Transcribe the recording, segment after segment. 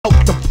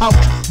pouch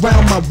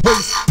round my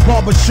waist,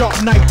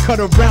 barbershop knife cut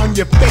around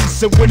your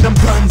face, and when them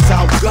guns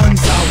out,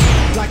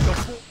 like a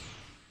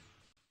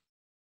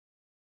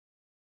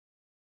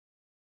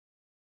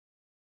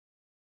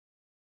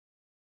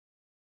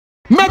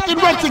make it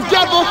right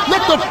together,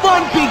 let the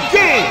fun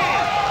begin.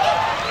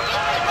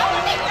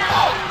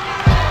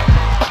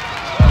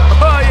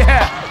 Oh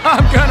yeah,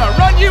 I'm gonna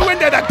run you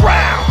into the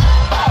ground.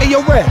 Hey,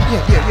 yo, Red.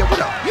 Yeah, what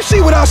up? You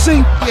see what I see?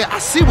 Yeah, I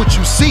see what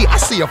you see. I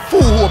see a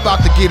fool who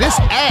about to get his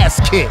ass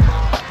kicked.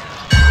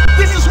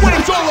 This is what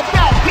it's all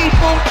about,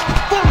 people.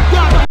 Full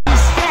gun